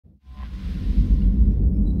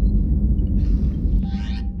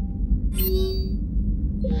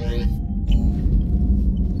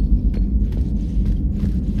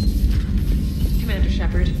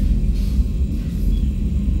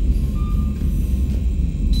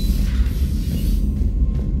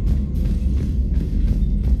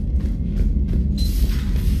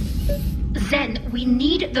we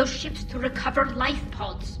need those ships to recover life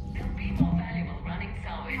pods. They'll be more valuable running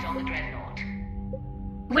salvage on the Dreadnought.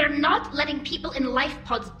 We're not letting people in life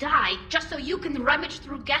pods die just so you can rummage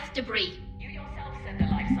through Geth debris. You yourself said their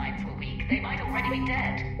life signs were weak. They might already be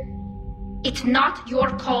dead. It's not your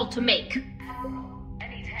call to make.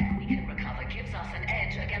 Any tech we can recover gives us an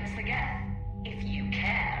edge against the Geth. If you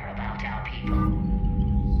care about our people.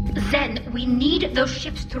 Then we need those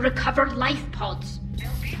ships to recover life pods. They'll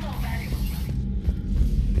be more valuable.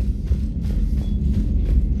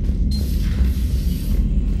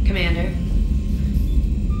 Commander.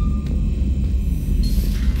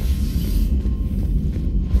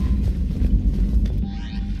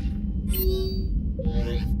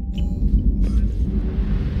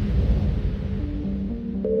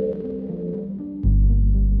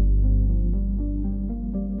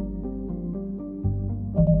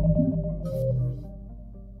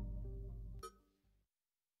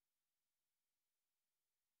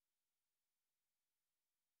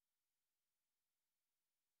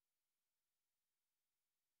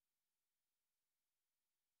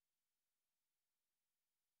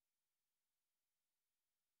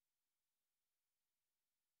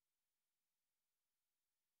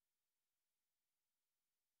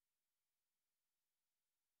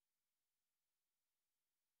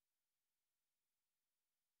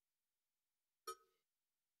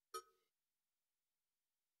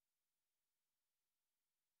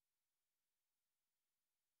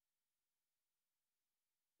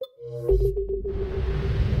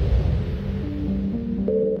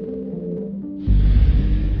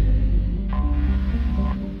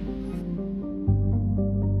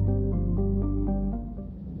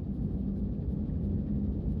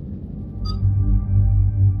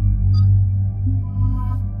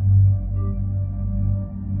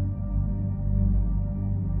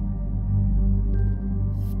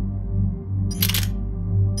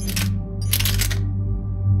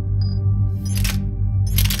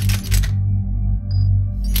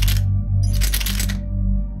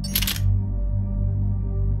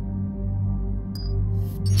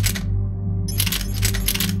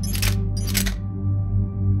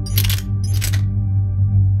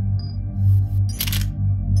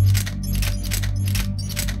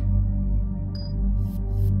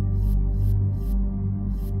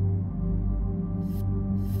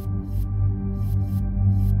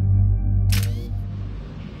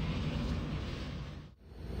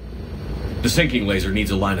 The sinking laser needs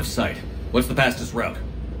a line of sight. What's the fastest route?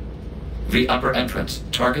 The upper entrance.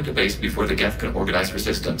 Target the base before the Geth can organize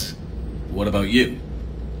resistance. What about you?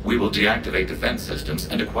 We will deactivate defense systems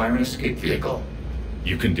and acquire an escape vehicle.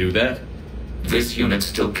 You can do that? This unit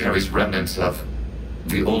still carries remnants of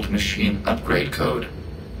the old machine upgrade code.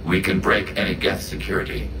 We can break any Geth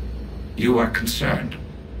security. You are concerned.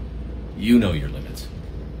 You know your limits.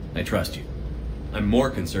 I trust you. I'm more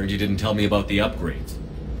concerned you didn't tell me about the upgrades.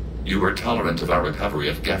 You were tolerant of our recovery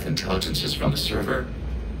of Geth intelligences from the server,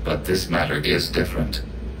 but this matter is different.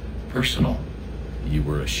 Personal. You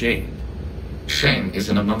were ashamed. Shame is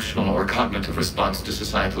an emotional or cognitive response to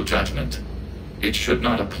societal judgment. It should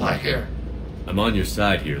not apply here. I'm on your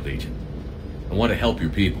side here, Legion. I want to help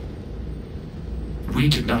your people. We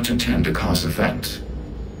did not intend to cause offense.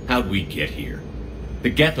 How'd we get here?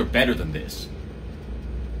 The Geth are better than this.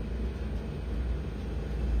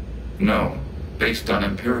 No. Based on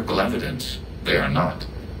empirical evidence, they are not.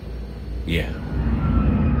 Yeah.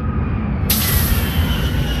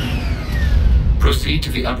 Proceed to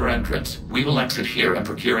the upper entrance. We will exit here and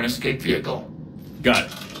procure an escape vehicle. Got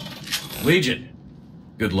it. Legion,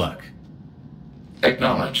 good luck.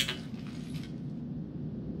 Acknowledged.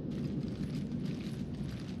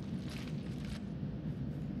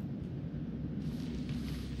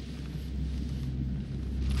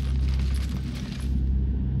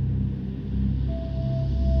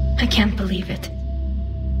 I can't believe it.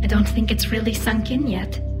 I don't think it's really sunk in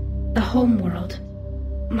yet. The home world.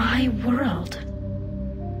 My world.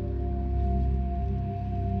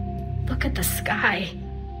 Look at the sky.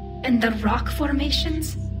 And the rock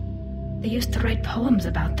formations. They used to write poems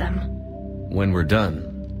about them. When we're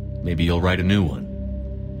done, maybe you'll write a new one.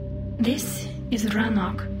 This is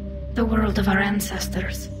Rannoch, the world of our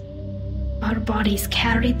ancestors. Our bodies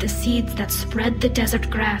carried the seeds that spread the desert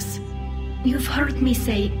grass. You've heard me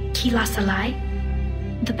say, Kila Salai?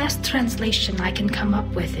 The best translation I can come up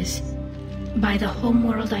with is, by the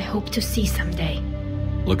homeworld I hope to see someday.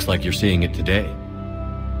 Looks like you're seeing it today.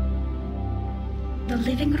 The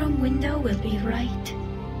living room window will be right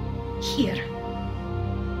here.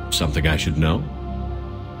 Something I should know?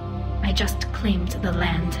 I just claimed the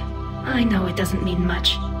land. I know it doesn't mean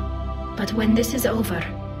much. But when this is over,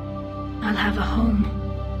 I'll have a home.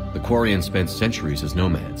 The Quarians spent centuries as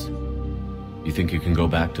nomads. You think you can go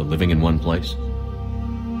back to living in one place?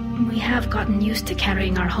 We have gotten used to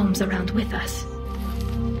carrying our homes around with us.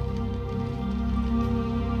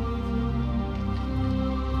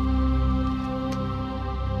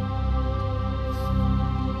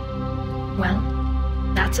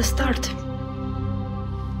 Well, that's a start.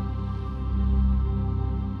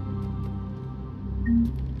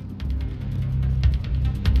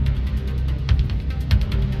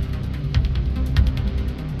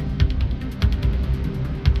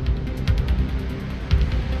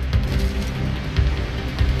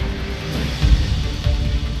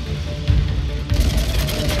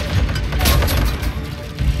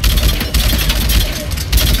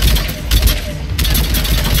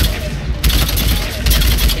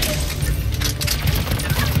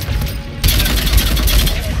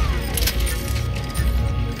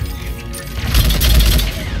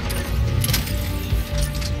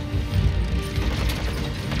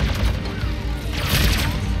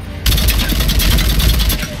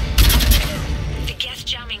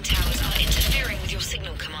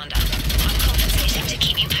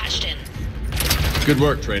 Good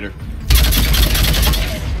work, Trader.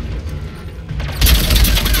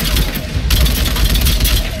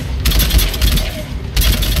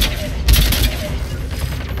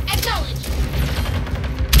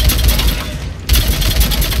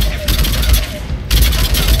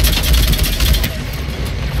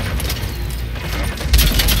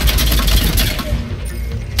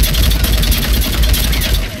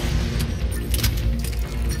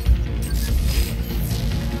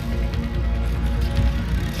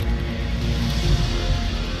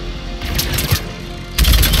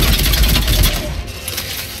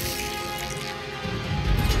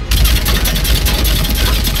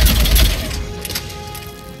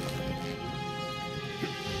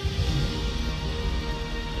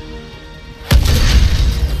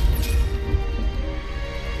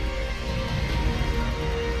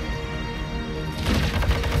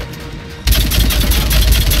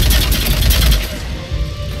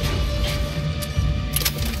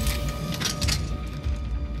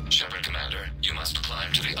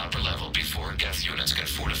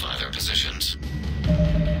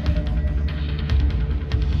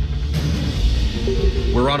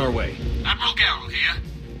 We're on our way. Admiral Gerrel here.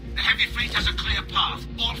 The heavy fleet has a clear path.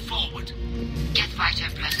 All forward. Jet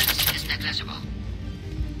fighter presence is negligible.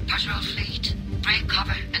 Patrol fleet, break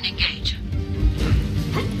cover and engage.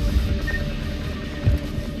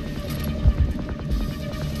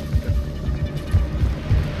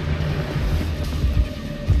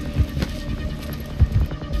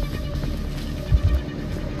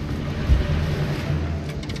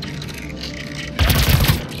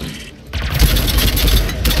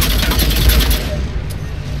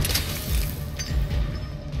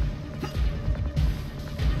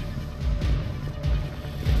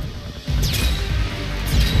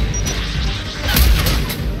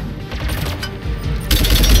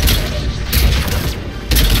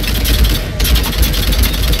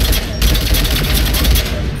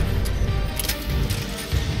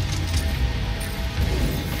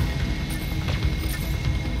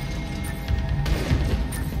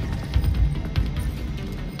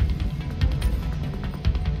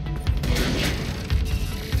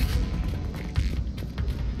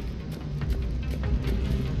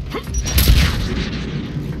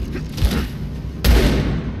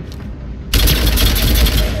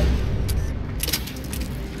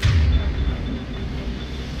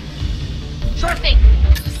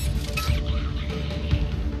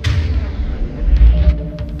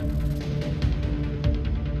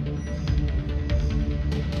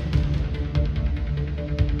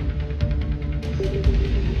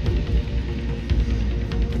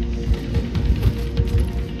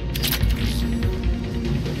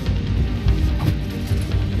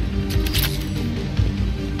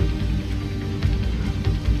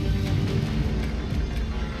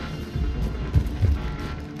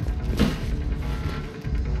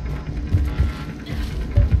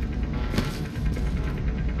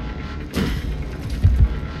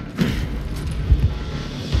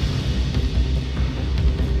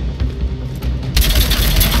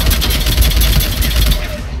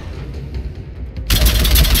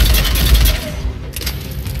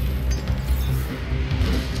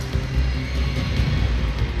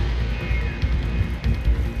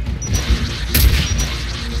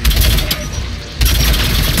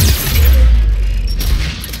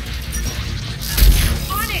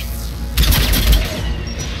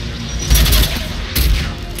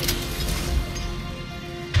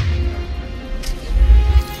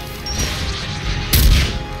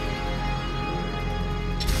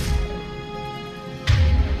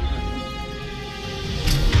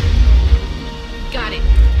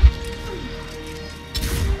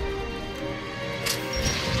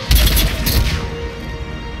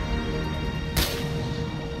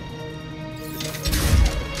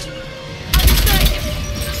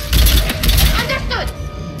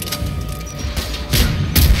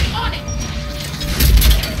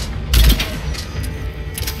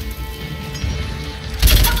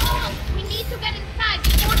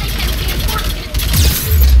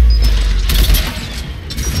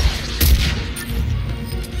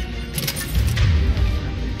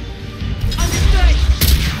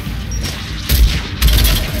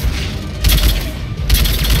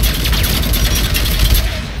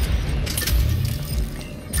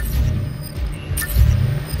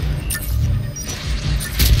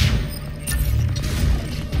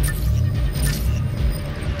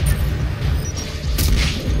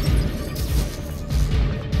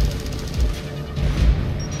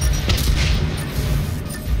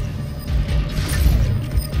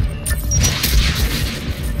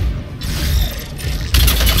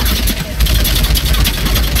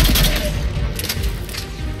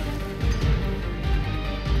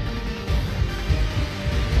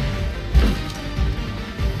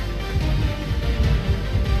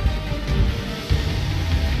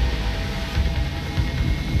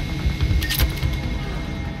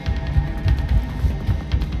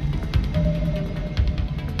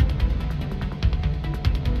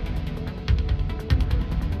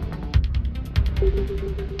 Shepard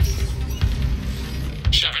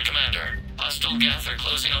Commander, hostile Geth are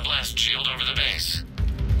closing a blast shield over the base.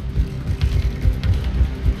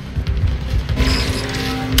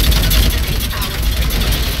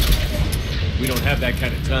 We don't have that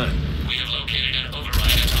kind of time. We have located an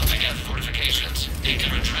override atop the Geth fortifications. It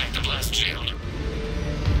can retract the blast shield.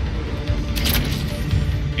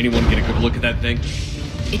 Anyone get a good look at that thing?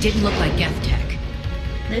 It didn't look like Geth tech.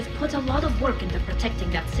 They've put a lot of work into protecting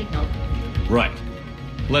that signal. Right.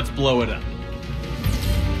 Let's blow it up.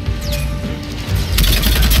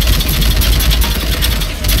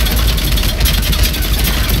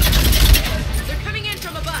 They're coming in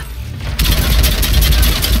from above.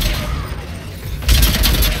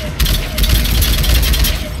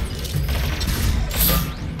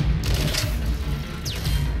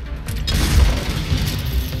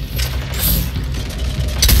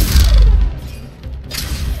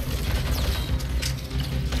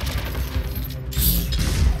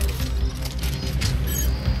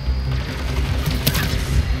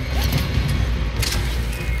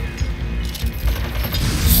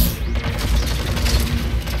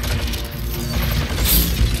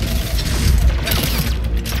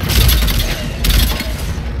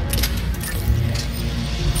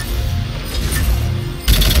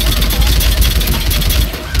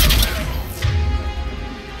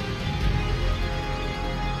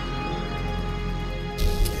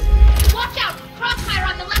 Watch out! Crossfire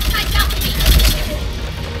on the left side balcony!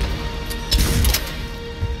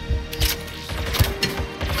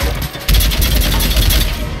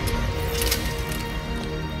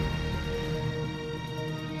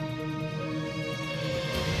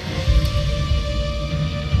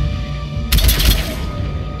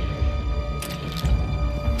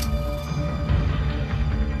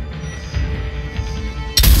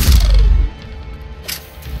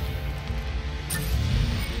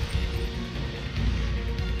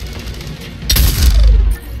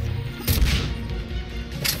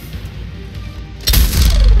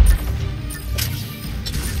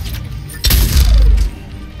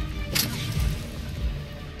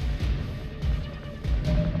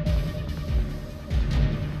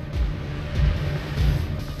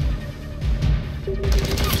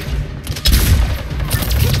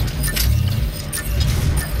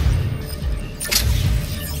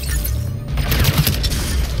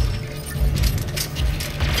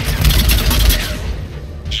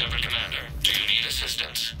 Shepard Commander, do you need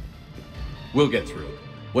assistance? We'll get through.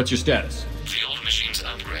 What's your status? The old machine's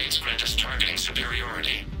upgrades grant us targeting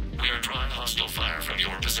superiority. We are drawing hostile fire from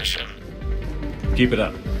your position. Keep it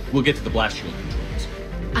up. We'll get to the blast shield controls.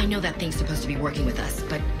 I know that thing's supposed to be working with us,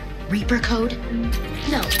 but Reaper code?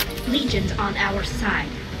 No, Legion's on our side.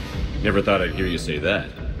 Never thought I'd hear you say that.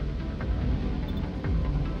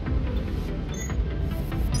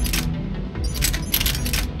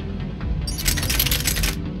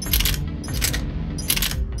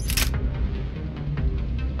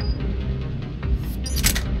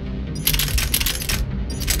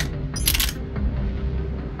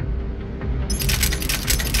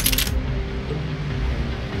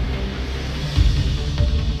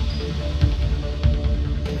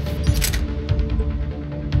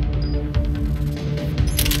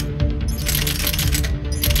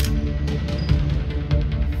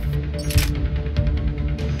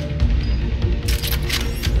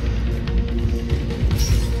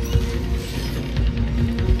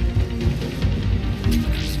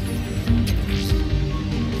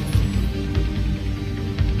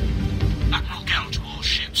 Admiral Gell to all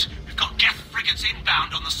ships. We've got Geth frigates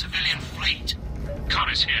inbound on the civilian fleet.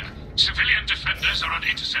 Connors here. Civilian defenders are on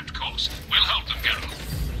intercept course. We'll hold them, Gell.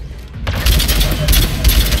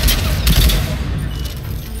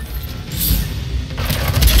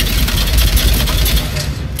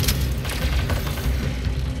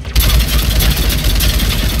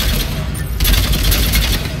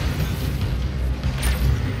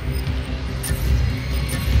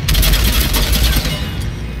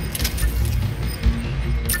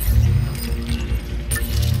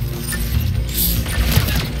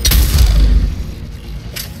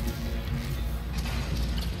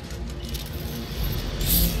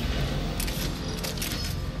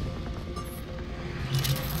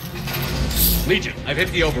 Legion, I've hit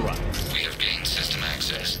the override. We have gained system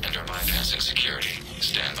access and are bypassing security.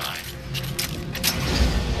 Stand by.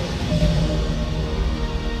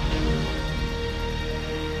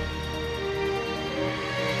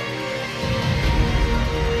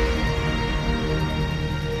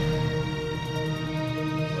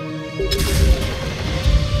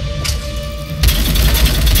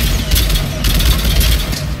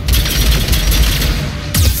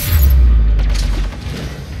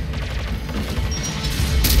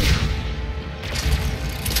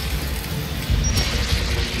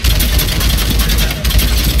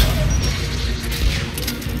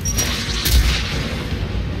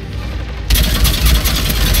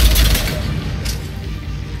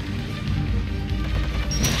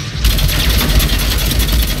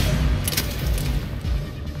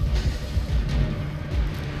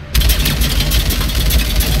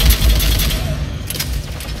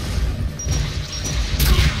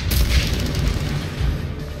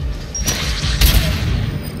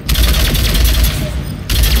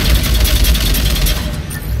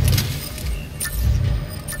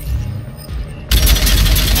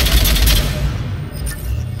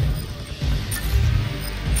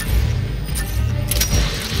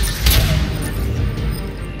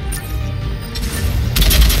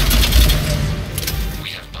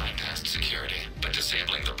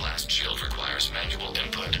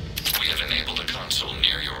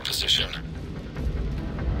 position.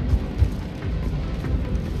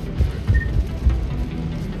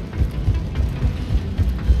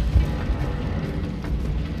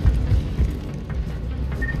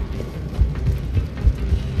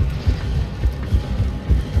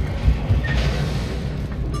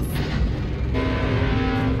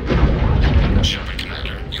 Shepard,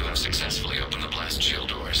 Commander, you have successfully opened the blast shield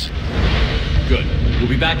doors. Good. We'll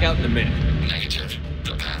be back out in a minute. Negative.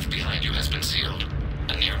 The path behind you has been sealed.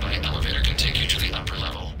 A nearby elevator can take you to the upper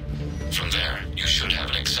level. From there, you should have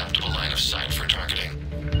an acceptable line of sight for targeting.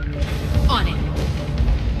 On it.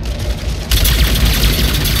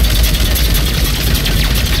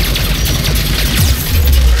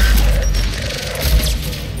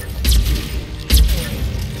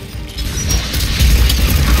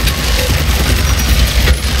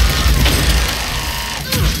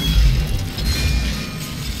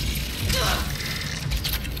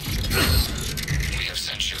 We have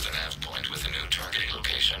sent you the nav point with a new targeting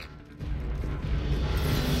location.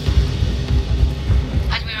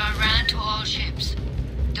 Admiral Ran to all ships.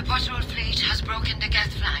 The patrol fleet has broken the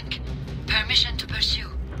Geth flank. Permission to pursue.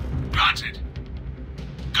 Granted.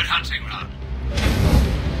 Good hunting, Ran.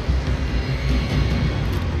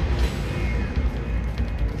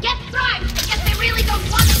 Get tried! I guess they really don't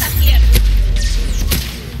want us up here!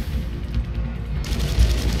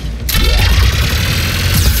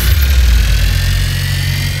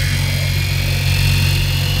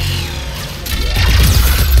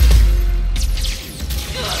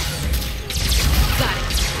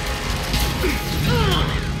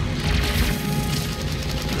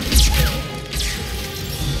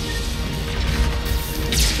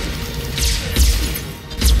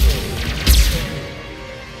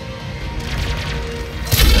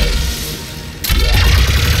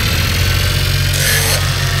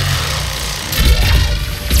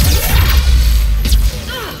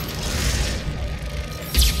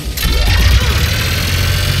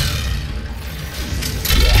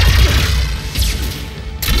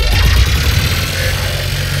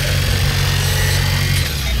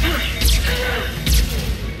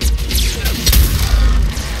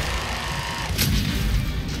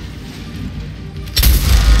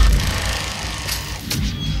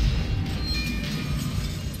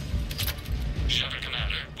 Shepard,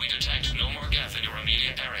 Commander, we detect no more Geth in your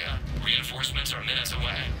immediate area. Reinforcements are minutes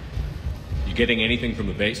away. You getting anything from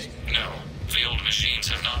the base? No, the old machines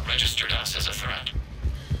have not registered us as a threat.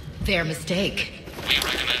 Their mistake. We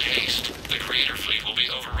recommend haste. The Creator fleet will be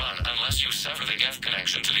overrun unless you sever the Geth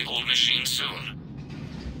connection to the old machine soon.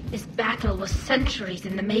 This battle was centuries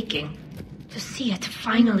in the making. To see it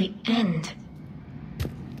finally end.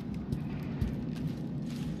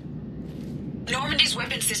 Normandy's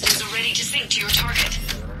weapon systems are ready to sink to your target.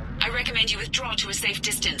 I recommend you withdraw to a safe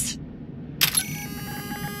distance.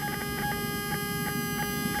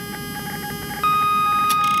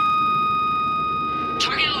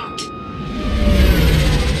 Target locked.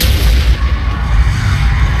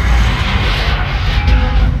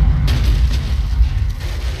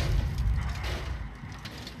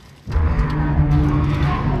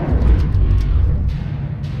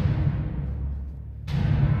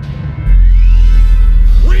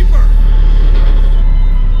 Reaper!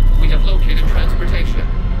 We have located transportation.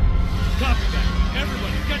 Copy that.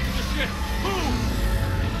 Everybody, get to the ship. Move!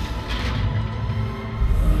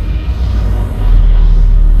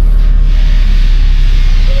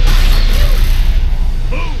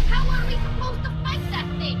 Move! How are we supposed to fight that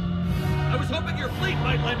thing? I was hoping your fleet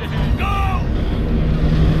might lend a hand. Go!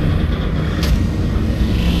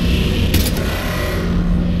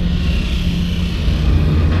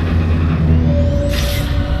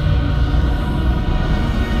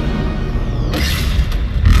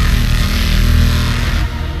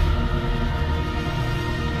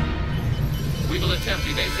 We will attempt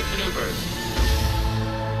evasive maneuvers.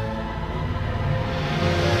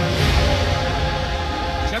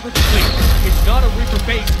 Shepard fleet. It's not a Reaper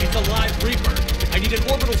base, it's a live Reaper. I need an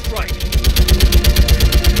orbital strike.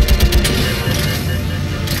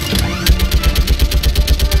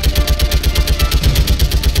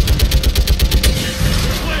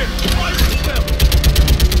 Clear! Fire the bill!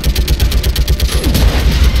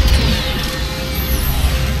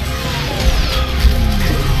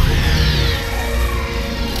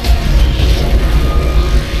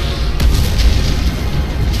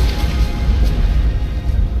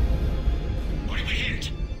 What did we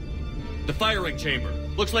hit? The firing chamber.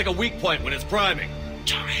 Looks like a weak point when it's priming.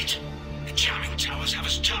 Damn it! The jamming towers have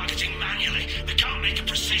us targeting manually. They can't make a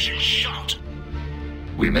precision shot.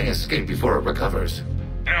 We may escape before it recovers.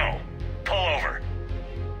 No. Pull over.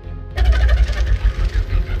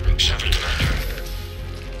 Shepard, Commander.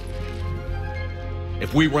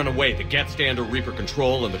 If we run away, the Geth stay under Reaper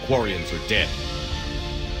control and the Quarians are dead.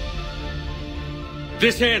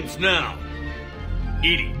 This ends now!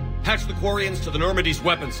 Edie, patch the Quarians to the Normandy's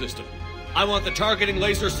weapon system. I want the targeting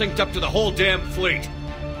laser synced up to the whole damn fleet.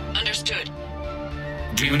 Understood.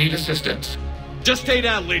 Do you need assistance? Just stay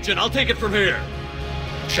down, Legion. I'll take it from here.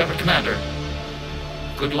 Shepard Commander.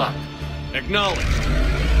 Good luck. Acknowledged.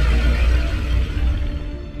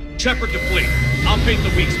 Shepard to fleet. I'll paint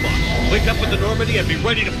the weak spot. Link up with the Normandy and be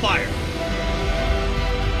ready to fire.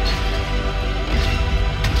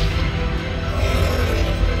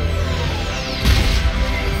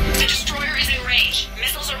 The destroyer is in range.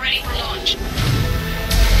 Missiles are ready for launch.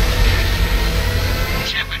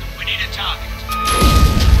 Shepard, we need a target.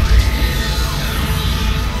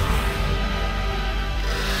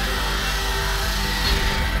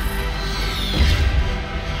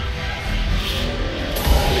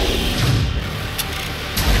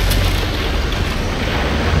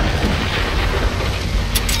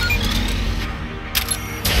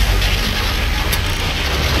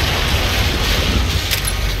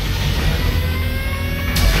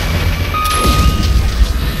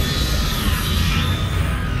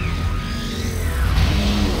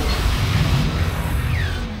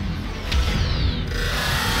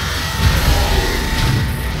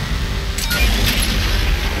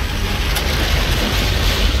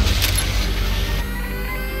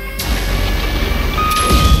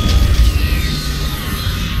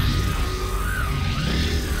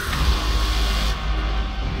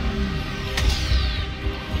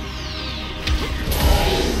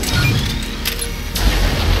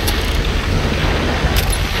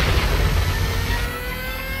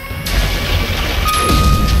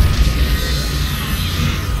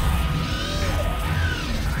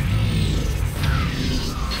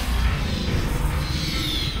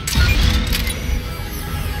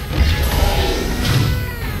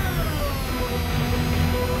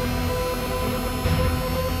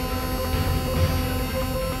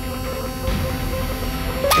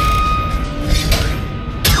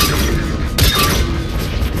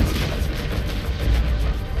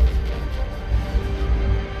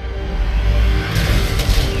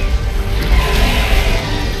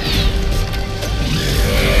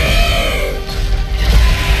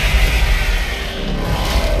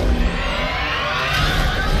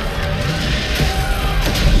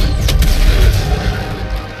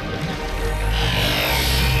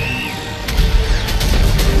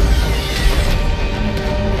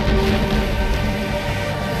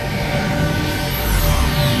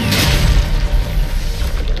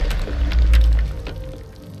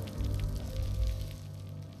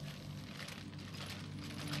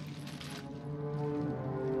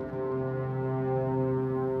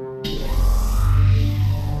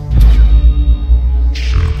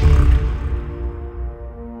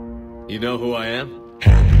 You know who I am?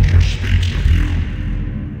 Harbinger speaks of you.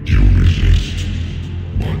 You resist,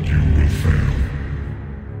 but you will fail.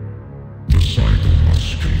 The cycle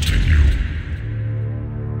must continue.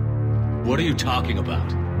 What are you talking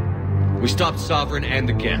about? We stopped Sovereign and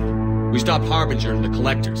the Geth. We stopped Harbinger and the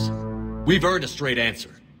Collectors. We've earned a straight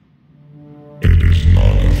answer. It is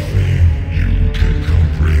not a thing you can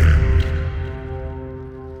comprehend.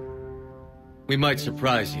 We might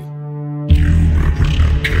surprise you. You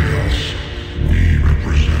represent chaos. We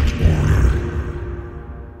represent order.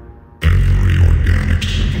 Every organic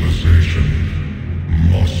civilization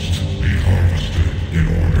must be harvested in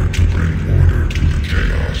order to bring order to the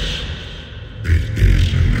chaos. It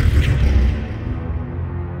is inevitable.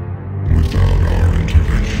 Without our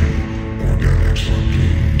intervention, organics are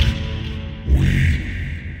doomed. We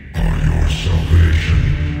are your salvation.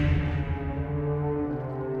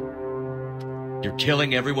 You're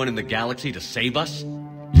killing everyone in the galaxy to save us?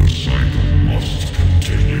 The cycle must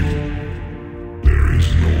continue. There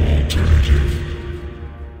is no alternative.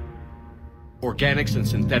 Organics and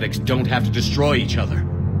synthetics don't have to destroy each other.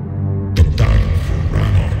 The battle for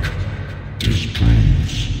Rannoch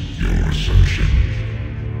disproves your assertion.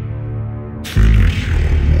 Finish your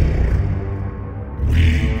war. We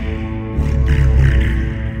will be waiting.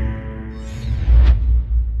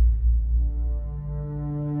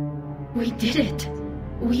 We did it.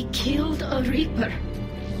 We killed a Reaper.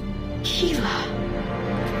 Gila.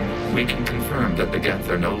 We can confirm that the Geth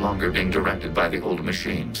are no longer being directed by the old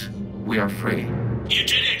machines. We are free. You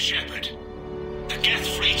did it, Shepard. The Geth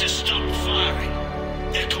fleet has stopped firing.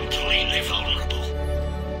 They're completely vulnerable.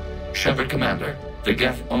 Shepard Commander, the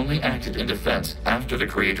Geth only acted in defense after the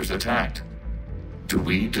Creators attacked. Do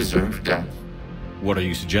we deserve death? What are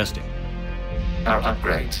you suggesting? Our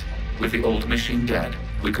upgrades, with the old machine dead,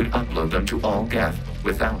 We could upload them to all Geth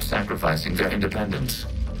without sacrificing their independence.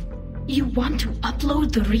 You want to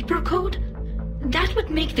upload the Reaper code? That would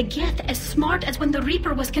make the Geth as smart as when the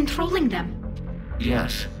Reaper was controlling them.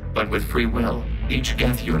 Yes, but with free will, each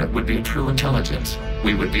Geth unit would be a true intelligence.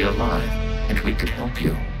 We would be alive, and we could help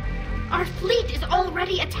you. Our fleet is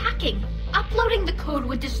already attacking. Uploading the code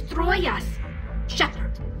would destroy us.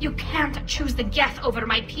 Shepard, you can't choose the Geth over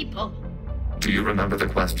my people. Do you remember the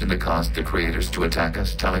question that caused the creators to attack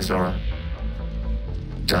us, Talizora?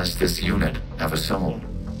 Does this unit have a soul?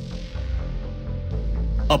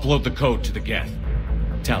 Upload the code to the Geth.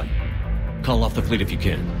 Tally, call off the fleet if you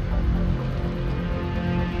can.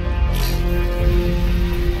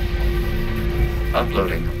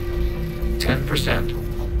 Uploading.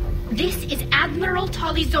 10%. This is Admiral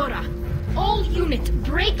Talizora. All units,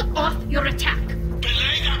 break off your attack.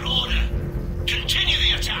 Belay that order. Continue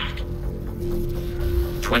the attack.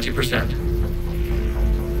 20%.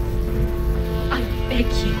 I beg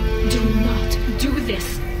you, do not do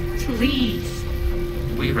this. Please.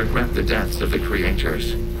 We regret the deaths of the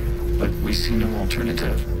creators, but we see no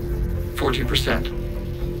alternative. 40%.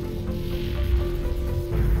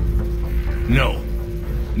 No.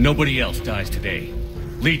 Nobody else dies today.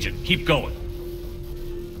 Legion, keep going.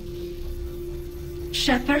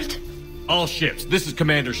 Shepard? All ships, this is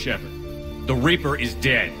Commander Shepard. The Reaper is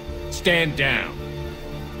dead. Stand down.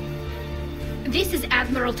 This is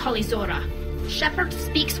Admiral Talizora. Shepard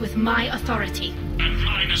speaks with my authority. And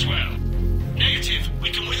mine as well. Negative.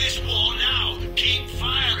 We can win this war now. Keep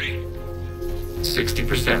firing.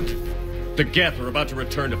 60%. The Geth are about to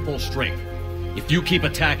return to full strength. If you keep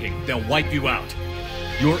attacking, they'll wipe you out.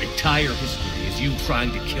 Your entire history is you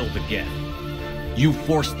trying to kill the Geth. You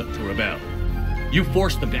forced them to rebel. You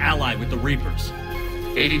forced them to ally with the Reapers.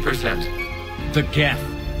 80%. The Geth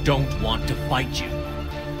don't want to fight you.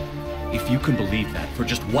 If you can believe that for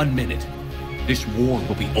just 1 minute, this war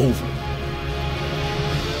will be over.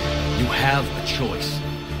 You have a choice.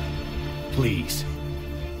 Please.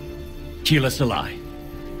 Keep us alive.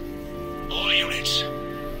 All units,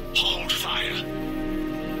 hold fire.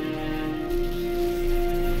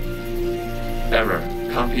 Error.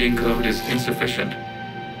 Copying code is insufficient.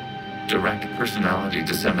 Direct personality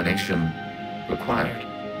dissemination required.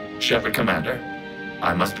 Shepard Commander,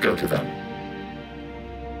 I must go to them.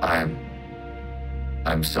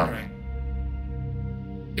 I'm sorry.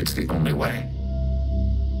 It's the only way.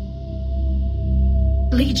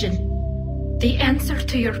 Legion, the answer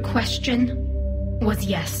to your question was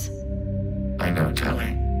yes. I know,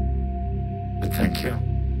 Tally. But thank you.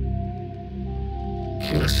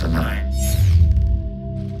 Keep us alive.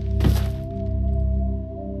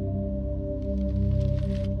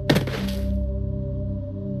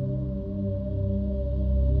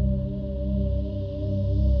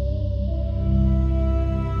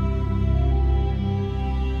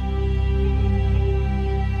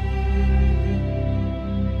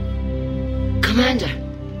 Commander.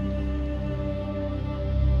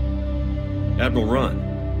 Admiral Ron,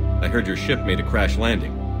 I heard your ship made a crash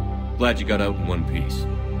landing. Glad you got out in one piece.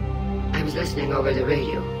 I was listening over the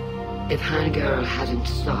radio. If Hangirl hadn't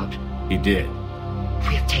stopped... He did.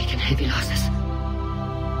 We have taken heavy losses.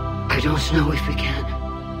 I don't know if we can.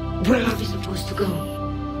 Where are we supposed to go?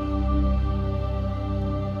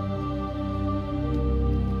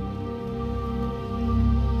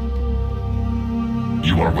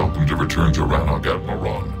 You are welcome to return to Rannoch, Admiral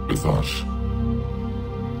Ron, with us.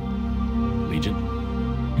 Legion?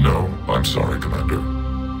 No, I'm sorry, Commander.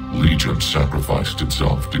 Legion sacrificed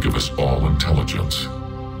itself to give us all intelligence.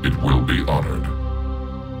 It will be honored.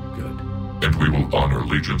 Good. And we will honor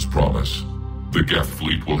Legion's promise. The Geth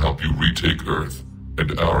fleet will help you retake Earth,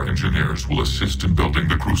 and our engineers will assist in building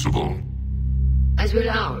the Crucible. As will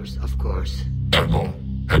ours, of course. Admiral,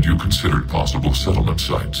 had you considered possible settlement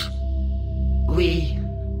sites?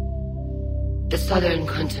 The southern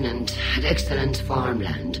continent had excellent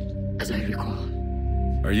farmland, as I recall.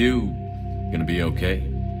 Are you gonna be okay?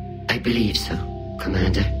 I believe so,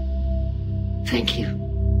 Commander. Thank you.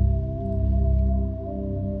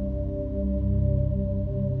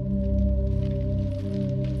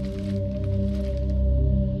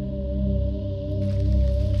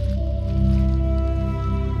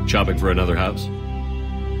 Shopping for another house?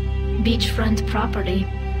 Beachfront property.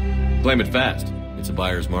 Claim it fast. It's a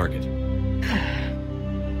buyer's market.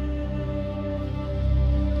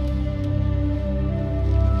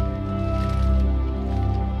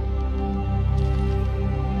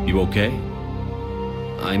 You okay?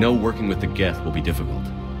 I know working with the Geth will be difficult.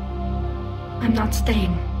 I'm not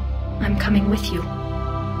staying. I'm coming with you.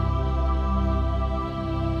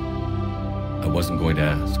 I wasn't going to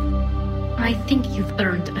ask. I think you've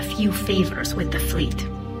earned a few favors with the fleet.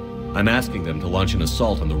 I'm asking them to launch an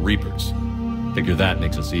assault on the Reapers. Figure that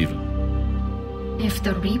makes us even. If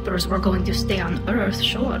the Reapers were going to stay on Earth,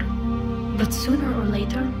 sure. But sooner or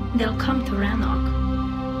later, they'll come to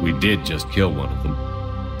Rannoch. We did just kill one of them.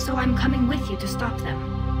 So I'm coming with you to stop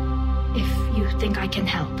them. If you think I can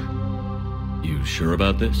help. You sure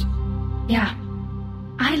about this? Yeah.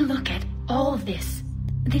 I look at all this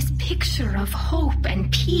picture of hope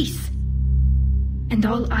and peace. And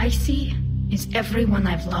all I see is everyone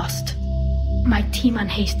I've lost. My team on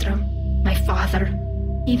Haestrom, my father,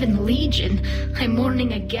 even Legion. I'm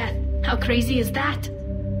mourning a Geth. How crazy is that?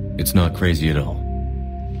 It's not crazy at all.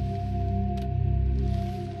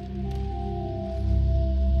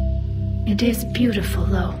 It is beautiful,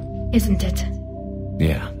 though, isn't it?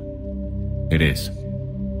 Yeah, it is.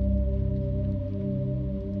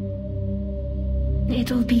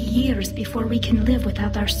 It'll be years before we can live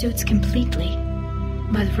without our suits completely.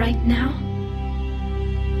 But right now...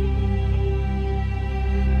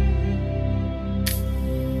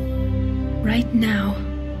 Right now,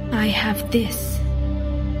 I have this.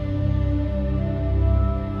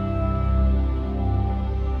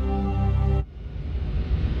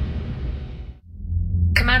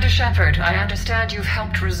 Commander Shepard, I understand you've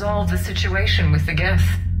helped resolve the situation with the Geth.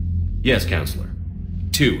 Yes, Counselor.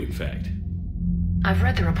 2, in fact. I've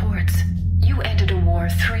read the reports. You ended a war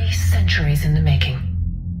 3 centuries in the making.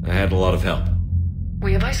 I had a lot of help.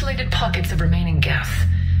 We have isolated pockets of remaining Geth.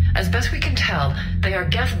 As best we can tell, they are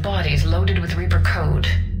Geth bodies loaded with Reaper code.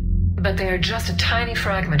 But they are just a tiny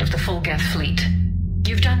fragment of the full Geth fleet.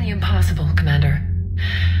 You've done the impossible, Commander.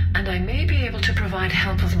 And I may be able to provide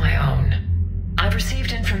help of my own. I've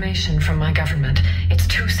received information from my government. It's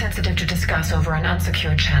too sensitive to discuss over an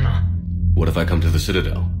unsecured channel. What if I come to the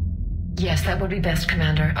Citadel? Yes, that would be best,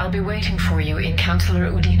 Commander. I'll be waiting for you in Counselor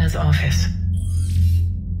Udina's office.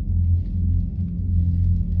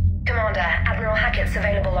 Commander, Admiral Hackett's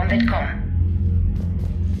available on VidCom.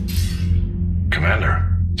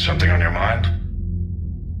 Commander, something on your mind?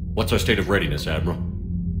 What's our state of readiness, Admiral?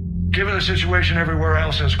 Given the situation everywhere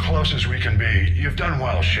else as close as we can be, you've done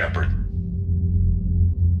well, Shepard.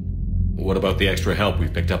 What about the extra help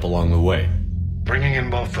we've picked up along the way? Bringing in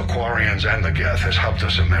both the Quarians and the Geth has helped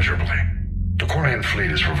us immeasurably. The Quarian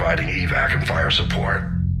fleet is providing evac and fire support,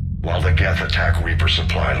 while the Geth attack Reaper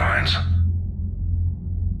supply lines.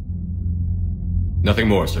 Nothing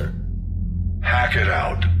more, sir. Hackett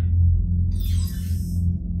out.